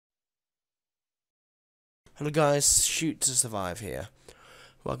Hello guys, Shoot to Survive here.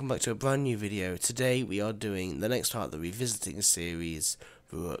 Welcome back to a brand new video. Today we are doing the next part of the revisiting series,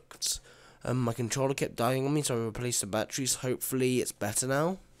 verrückt. My controller kept dying on me, so I replaced the batteries. Hopefully it's better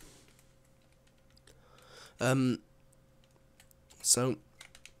now. So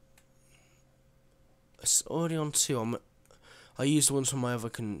it's already on 2. I used the ones from my other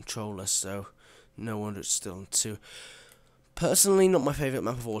controller, so no wonder it's still on 2. Personally, not my favourite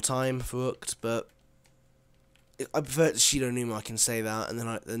map of all time, verrückt, but I prefer it to Shido, I can say that, and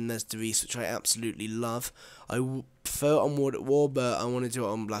then there's Derice, which I absolutely love. I prefer it on World at War, but I want to do it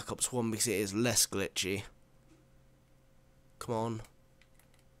on Black Ops 1 because it is less glitchy. Come on.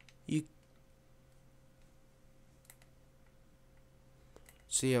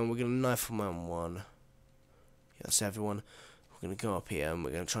 So yeah, we're going to knife them on one. Yeah, that's everyone. We're going to go up here, and we're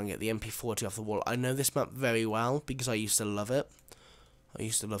going to try and get the MP40 off the wall. I know this map very well, because I used to love it. I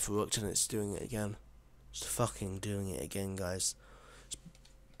used to love verrückt, and it's doing it again. Just fucking doing it again, guys.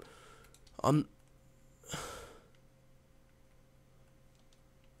 I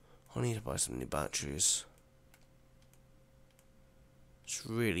need to buy some new batteries. It's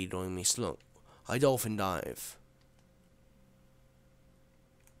really annoying me. So look, I dolphin dive.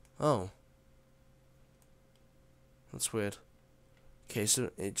 Oh. That's weird. Okay, so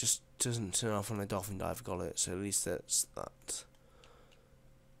it just doesn't turn off when I dolphin dive. Got it. So at least that's that.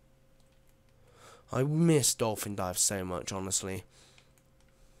 I miss dolphin dive so much, honestly.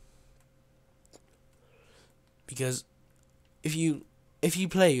 Because if you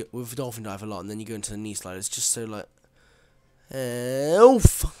play with dolphin dive a lot and then you go into the knee slide, it's just so like,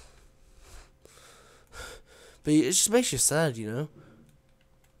 oof. But it just makes you sad, you know.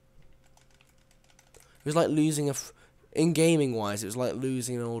 It was like losing in gaming wise, it was like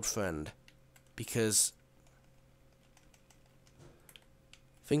losing an old friend, because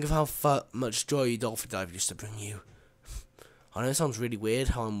think of how much joy dolphin dive used to bring you. I know it sounds really weird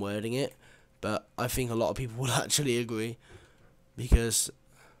how I'm wording it, but I think a lot of people will actually agree, because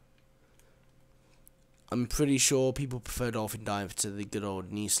I'm pretty sure people prefer dolphin dive to the good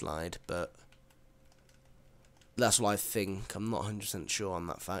old knee slide, but that's what I think. I'm not 100% sure on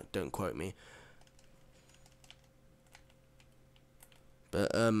that fact, don't quote me.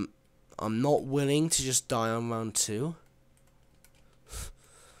 But I'm not willing to just die on round 2.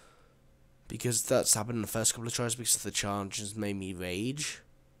 Because that's happened in the first couple of tries because the challenges made me rage.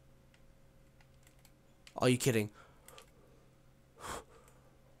 Are you kidding?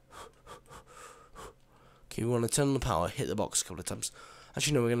 Okay, we want to turn on the power, hit the box a couple of times.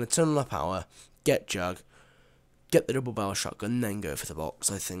 Actually, no, we're going to turn on the power, get Jug, get the double barrel shotgun, then go for the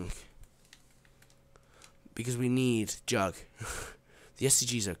box, I think. Because we need Jug. The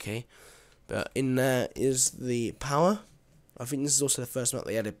SCG's okay, but in there is the power. I think this is also the first map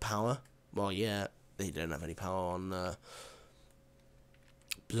they added power. Well, yeah, they don't have any power on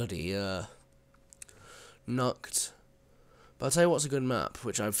bloody Nukt. But I'll tell you what's a good map,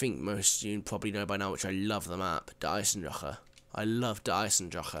 which I think most of you probably know by now, which I love the map, the Eisendrache. I love the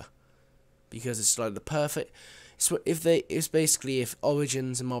Eisendrache because it's like the perfect. It's basically if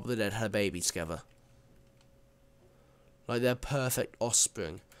Origins and Mob of the Dead had a baby together. Like their perfect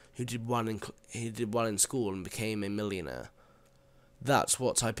offspring, who did well in school and became a millionaire. That's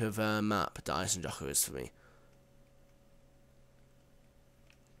what type of map the Eisendrache is for me.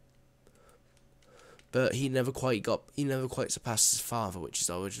 But he never quite surpassed his father, which is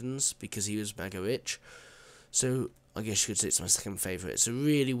Origins, because he was mega rich. So I guess you could say it's my second favourite. It's a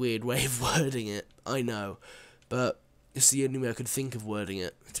really weird way of wording it, I know, but it's the only way I could think of wording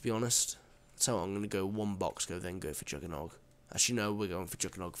it, to be honest. So I'm going to go one box, then go for Juggernog. Actually, no, we're going for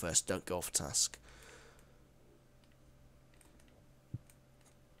Juggernog first. Don't go off task.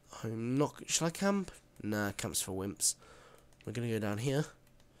 I'm not. Shall I camp? Nah, camp's for wimps. We're going to go down here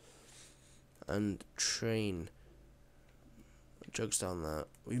and train. Jug's down there.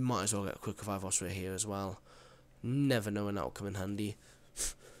 We might as well get a quick revive whilst we're here as well. Never know when that will come in handy.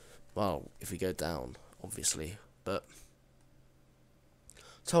 Well, if we go down, obviously, but.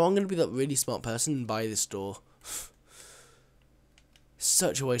 So I'm going to be that really smart person and buy this door.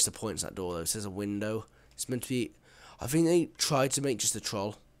 Such a waste of points, that door, though. It says a window. It's meant to be. I think they tried to make just a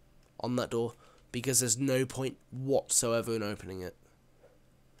troll on that door, because there's no point whatsoever in opening it.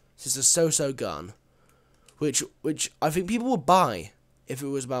 It's a so-so gun, which I think people would buy if it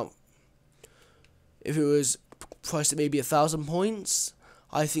was priced at maybe 1,000 points.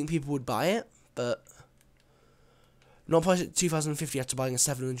 I think people would buy it, but not priced at 2,050 after buying a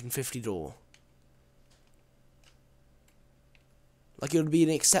 750 door. Like, it would be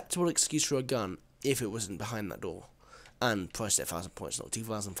an acceptable excuse for a gun if it wasn't behind that door. and priced at 1,000 points, not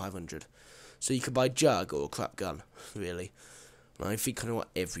 2,500. So you could buy Jug or a crap gun, really. And I think I know what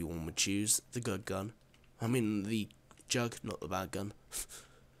everyone would choose, the good gun. I mean the Jug, not the bad gun.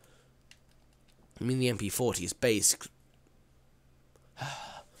 I mean the MP40 is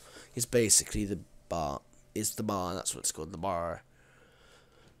basically the bar. It's the bar, that's what it's called, the bar.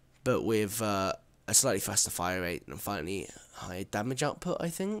 But with a slightly faster fire rate and finally higher damage output, I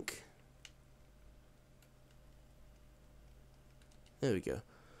think. There we go.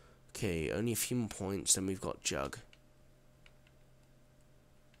 Okay, only a few more points, then we've got Jug.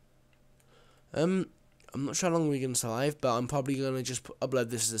 I'm not sure how long we're going to survive, but I'm probably going to just upload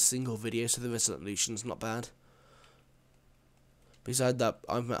this as a single video, so the resolution's not bad. Besides that,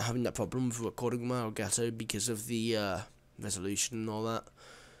 I'm having that problem with recording my Elgato because of the resolution and all that.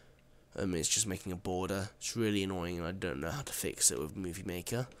 It's just making a border. It's really annoying, and I don't know how to fix it with Movie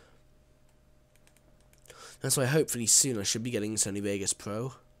Maker. That's why hopefully soon I should be getting Sony Vegas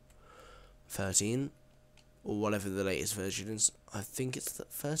Pro 13, or whatever the latest version is. I think it's the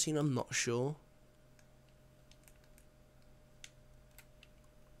 13, I'm not sure.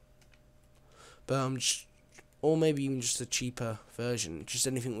 But or maybe even just a cheaper version, just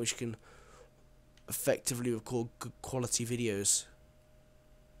anything which can effectively record good quality videos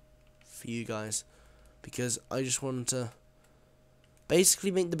for you guys, because I just want to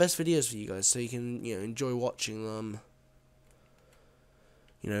basically make the best videos for you guys, so you can enjoy watching them.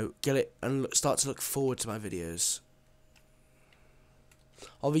 Get it and start to look forward to my videos.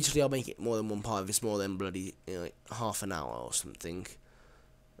 Obviously, I'll make it more than one part. If it's more than bloody like half an hour or something,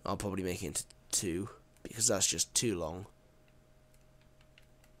 I'll probably make it into 2, because that's just too long.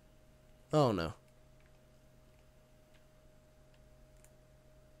 Oh no.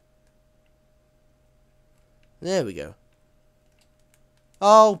 There we go.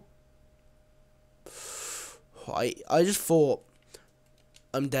 Oh. I just thought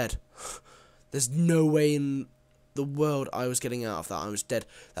I'm dead. There's no way in the world I was getting out of that. I was dead.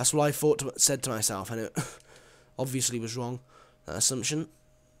 That's what I said to myself, and it obviously was wrong. That assumption.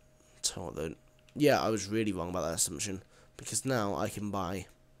 Yeah, I was really wrong about that assumption, because now I can buy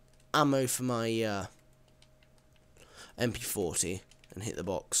ammo for my MP40 and hit the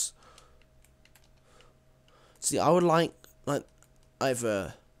box. See, I would like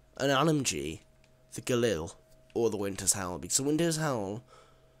either an LMG, the Galil, or the Winter's Howl, because the Winter's Howl,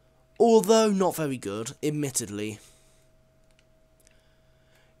 although not very good, admittedly,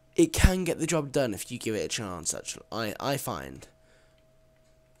 it can get the job done if you give it a chance, actually, I find.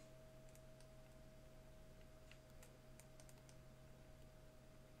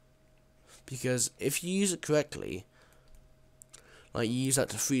 Because if you use it correctly, like you use that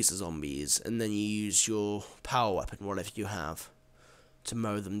to freeze the zombies, and then you use your power weapon, whatever you have, to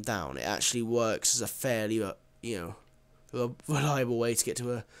mow them down, it actually works as a fairly, reliable way to get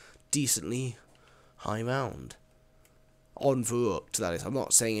to a decently high round. On verrückt, that is. I'm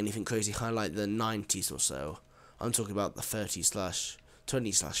not saying anything crazy high like the 90s or so. I'm talking about the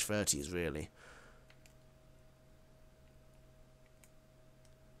 20/30s, really.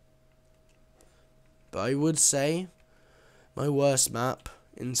 But I would say my worst map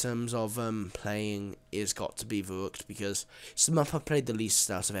in terms of playing is got to be verrückt, because it's the map I've played the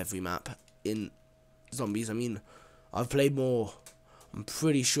least out of every map in zombies. I mean, I've played more. I'm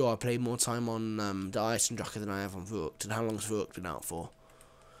pretty sure I played more time on the Ice and Dracker than I have on verrückt. And how long has verrückt been out for?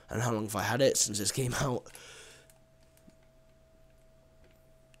 And how long have I had it since this came out?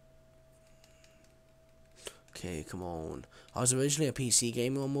 Okay, come on. I was originally a PC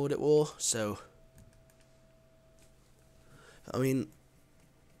gamer on World at War, so I mean,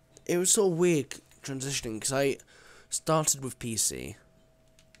 it was sort of weird transitioning, because I started with PC,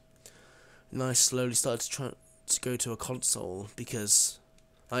 and I slowly started to try to go to a console, because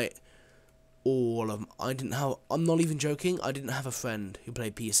all of them, I'm not even joking, I didn't have a friend who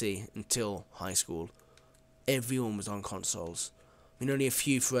played PC until high school. Everyone was on consoles. I mean, only a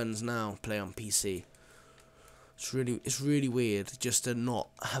few friends now play on PC. It's really weird just to not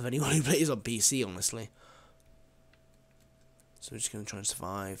have anyone who plays on PC, honestly. So we're just gonna try and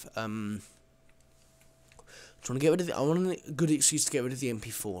survive. I want a good excuse to get rid of the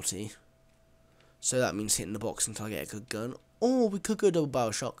MP40. So that means hitting the box until I get a good gun. Or we could go double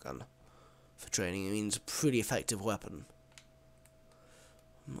barrel shotgun for training. I mean, it's a pretty effective weapon.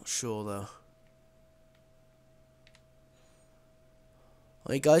 I'm not sure though.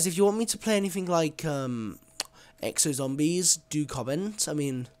 Alright guys, if you want me to play anything like Exo Zombies, do comment. I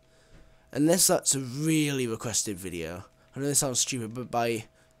mean, unless that's a really requested video. I know this sounds stupid, but by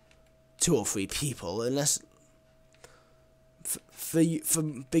 2 or 3 people, unless For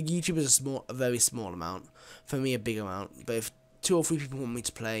big YouTubers, a very small amount. For me, a big amount. But if 2 or 3 people want me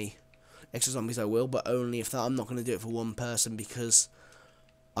to play Extra Zombies, I will. But only if that. I'm not going to do it for one person because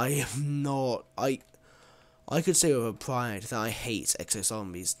I am not. I could say with pride that I hate Extra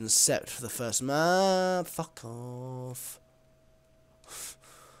Zombies, except for the first map. Fuck off.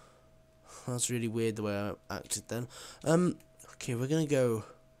 That's really weird the way I acted then. Okay, we're gonna go.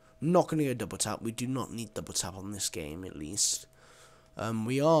 Not gonna go double tap. We do not need double tap on this game, at least.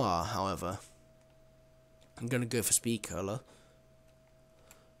 We are, however. I'm gonna go for speed curler.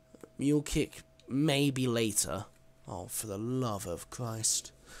 Mule kick maybe later. Oh, for the love of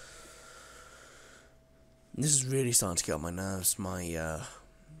Christ! This is really starting to get on my nerves. My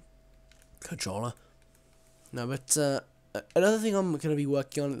controller. No, but another thing I'm gonna be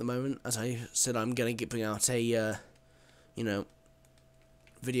working on at the moment, as I said, I'm gonna bring out a you know,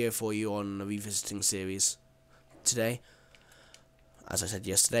 video for you on a revisiting series today, as I said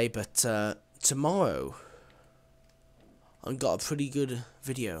yesterday, but tomorrow I've got a pretty good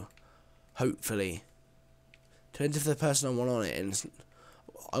video, hopefully. Depends if the person I want on it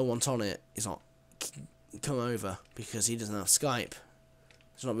is not come over, because he doesn't have Skype.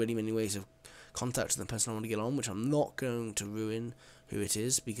 There's not really many ways of contacting the person I want to get on, which I'm not going to ruin who it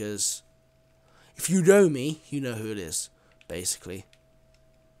is, because if you know me, you know who it is, basically.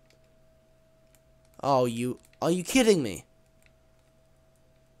 Oh, are you kidding me?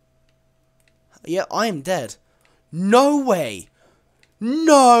 Yeah, I am dead. No way!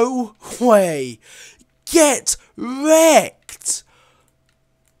 No way! Get wrecked!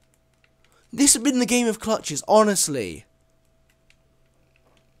 This has been the game of clutches, honestly.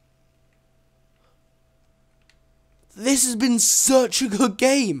 This has been such a good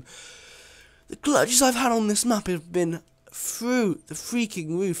game. The clutches I've had on this map have been through the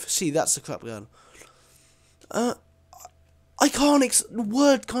freaking roof. See, that's the crap gun. I can't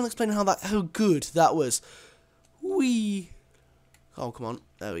can't explain how good that was. Whee! Oh, come on.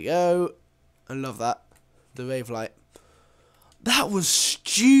 There we go. I love that. The wave light. That was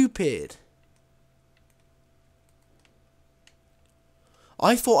stupid.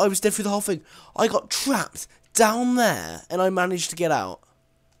 I thought I was dead through the whole thing. I got trapped down there and I managed to get out.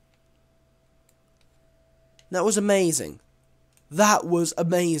 That was amazing. That was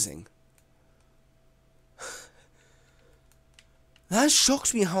amazing. That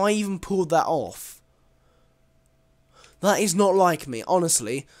shocks me how I even pulled that off. That is not like me,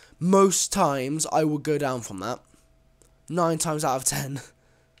 honestly. Most times I would go down from that. 9 times out of 10.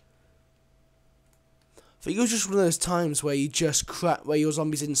 But it was just one of those times where you just where your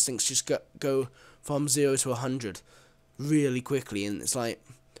zombie's instincts just go from 0 to 100 really quickly, and it's like,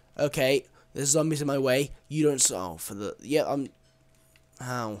 okay, there's zombies in my way. You don't. Oh, for the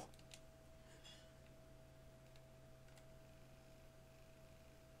how?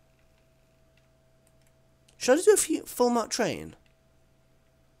 Should I just do a full map train?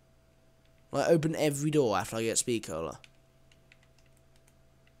 Like open every door after I get speed cola.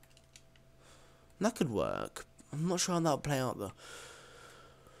 That could work. I'm not sure how that would play out though.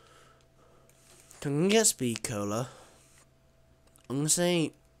 I'm gonna get speed cola. I'm gonna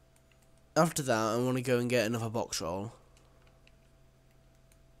say after that I want to go and get another box roll.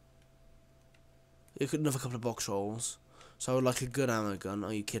 Another couple of box rolls. So I would like a good ammo gun.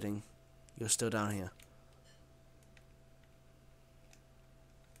 Are you kidding? You're still down here.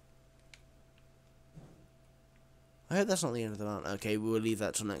 I hope that's not the end of the round. Okay, we'll leave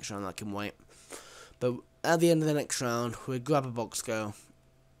that till next round. That can wait. But at the end of the next round, we'll grab a box go.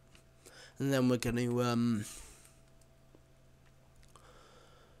 And then we're going to,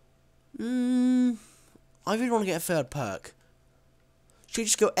 I really want to get a third perk. Should we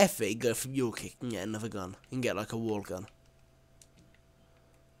just go F it, go for mule kick, and get another gun? And get like a wall gun.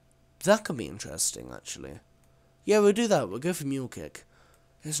 That could be interesting, actually. Yeah, we'll do that. We'll go for mule kick.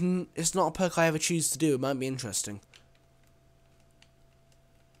 It's not a perk I ever choose to do. It might be interesting.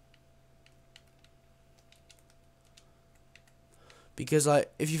 Because,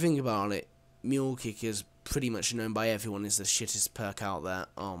 like, if you think about it, mule kick is pretty much known by everyone as the shittest perk out there.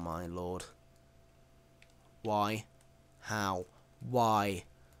 Oh my lord. Why? How? Why?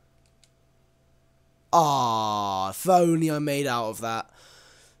 Ah, if only I made out of that.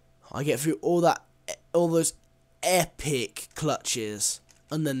 I get through all those epic clutches,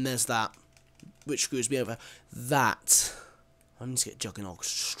 and then there's that, which screws me over. That. I need to get Juggernaut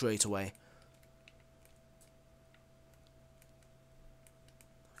straight away.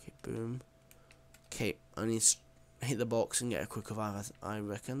 Okay, boom. Okay, I need to hit the box and get a quick revive, I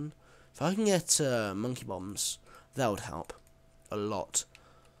reckon. If I can get monkey bombs, that would help a lot.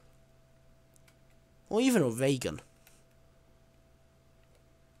 Or even a ray gun.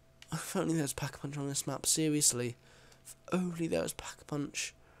 If only there was Pack-a-Punch on this map, seriously. If only there was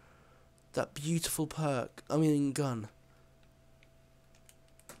Pack-a-Punch. That beautiful perk. I mean, gun.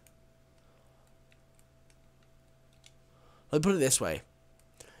 I'll put it this way.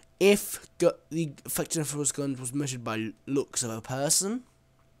 If the effectiveness of those guns was measured by looks of a person,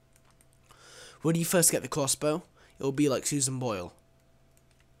 when you first get the crossbow, it will be like Susan Boyle.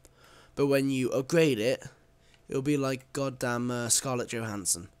 But when you upgrade it, it will be like goddamn Scarlett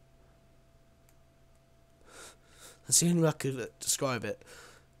Johansson. That's the only way I could describe it.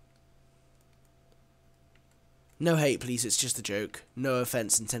 No hate, please, it's just a joke. No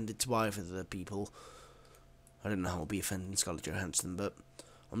offence intended to either of the people. I don't know how I'll be offending Scarlett Johansson, but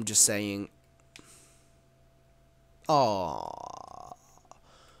I'm just saying. Ah,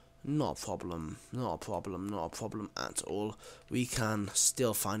 not a problem, not a problem, not a problem at all. We can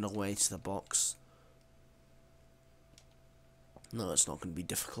still find our way to the box. No, it's not going to be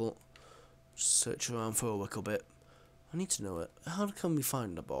difficult. Just search around for a little bit. I need to know it. How can we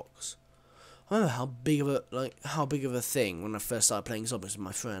find the box? I remember how big of a thing when I first started playing zombies with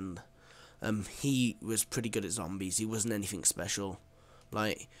my friend. He was pretty good at zombies. He wasn't anything special.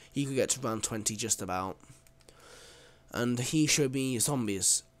 Like, he could get to round 20 just about. And he showed me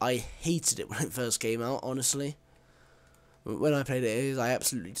zombies. I hated it when it first came out, honestly. When I played it, I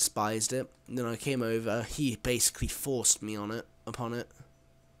absolutely despised it. And then I came over, he basically forced me upon it.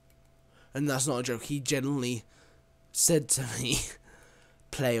 And that's not a joke. He generally said to me,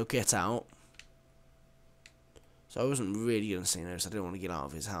 play or get out. So I wasn't really going to say no, so I didn't want to get out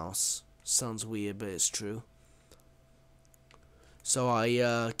of his house. Sounds weird, but it's true. So I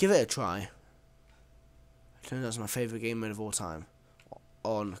give it a try. It turns out it's my favourite game mode of all time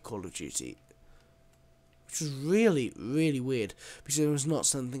on Call of Duty. Which was really, really weird, because it was not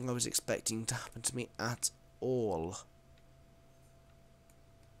something I was expecting to happen to me at all.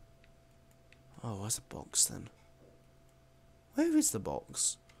 Oh, where's the box then? Where is the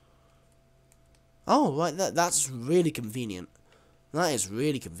box? Oh, right, that's really convenient. That is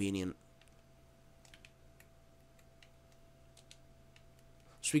really convenient.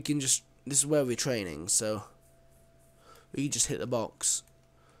 So we can just, this is where we're training, so we can just hit the box.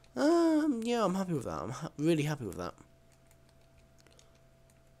 Yeah, I'm happy with that. I'm really happy with that.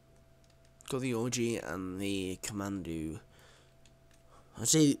 Got the orgy and the commando. I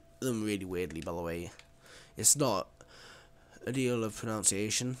say them really weirdly, by the way. It's not a deal of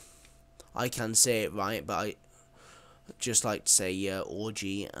pronunciation. I can say it right, but I just like to say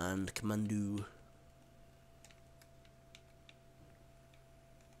orgy and commando.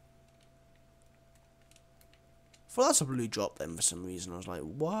 Well, that's a blue drop then for some reason. I was like,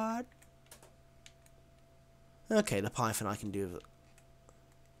 what? Okay, the Python I can do with it.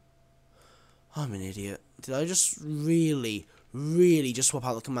 I'm an idiot. Did I just really just swap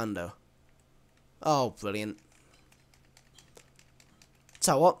out the commando? Oh, brilliant.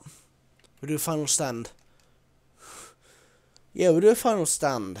 So what? We'll do a final stand. Yeah, we'll do a final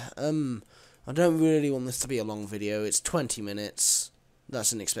stand. I don't really want this to be a long video. It's 20 minutes.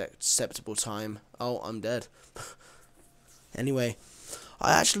 That's an acceptable time. Oh, I'm dead. Anyway,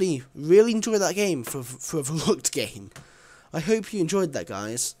 I actually really enjoyed that game for a verrückt game. I hope you enjoyed that,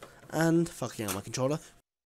 guys. And fucking hell, my controller.